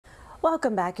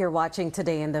Welcome back. You're watching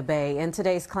Today in the Bay. In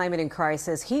today's climate in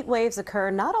crisis, heat waves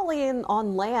occur not only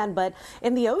on land, but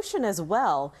in the ocean as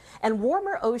well. And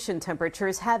warmer ocean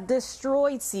temperatures have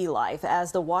destroyed sea life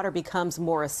as the water becomes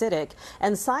more acidic.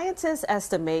 And scientists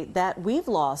estimate that we've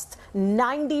lost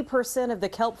 90% of the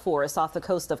kelp forests off the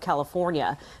coast of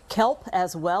California. Kelp,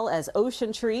 as well as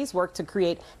ocean trees, work to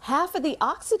create half of the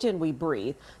oxygen we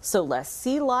breathe. So less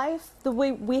sea life the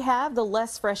way we have, the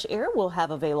less fresh air we'll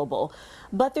have available.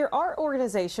 But there are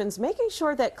organizations making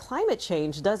sure that climate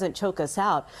change doesn't choke us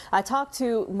out. I talked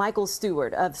to Michael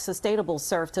Stewart of Sustainable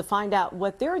Surf to find out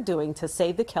what they're doing to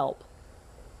save the kelp.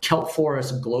 Kelp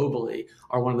forests globally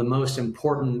are one of the most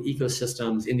important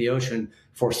ecosystems in the ocean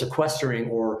for sequestering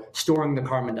or storing the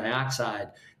carbon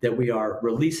dioxide that we are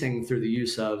releasing through the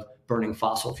use of burning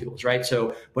fossil fuels, right?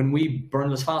 So when we burn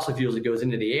those fossil fuels, it goes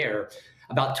into the air.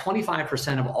 About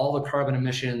 25% of all the carbon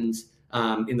emissions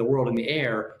in the world in the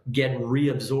air get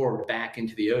reabsorbed back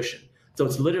into the ocean. So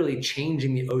it's literally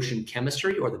changing the ocean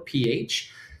chemistry or the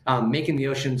pH, making the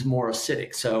oceans more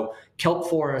acidic. So kelp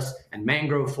forests and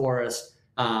mangrove forests,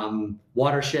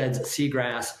 watersheds,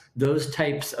 seagrass, those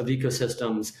types of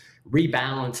ecosystems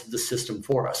rebalance the system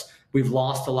for us. We've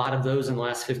lost a lot of those in the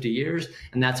last 50 years,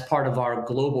 and that's part of our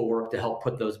global work to help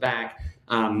put those back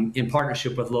in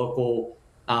partnership with local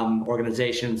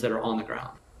organizations that are on the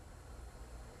ground.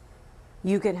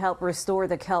 You can help restore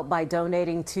the kelp by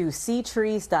donating to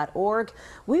seatrees.org.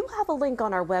 We will have a link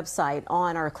on our website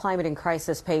on our Climate in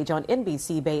Crisis page on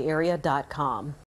NBCBayArea.com.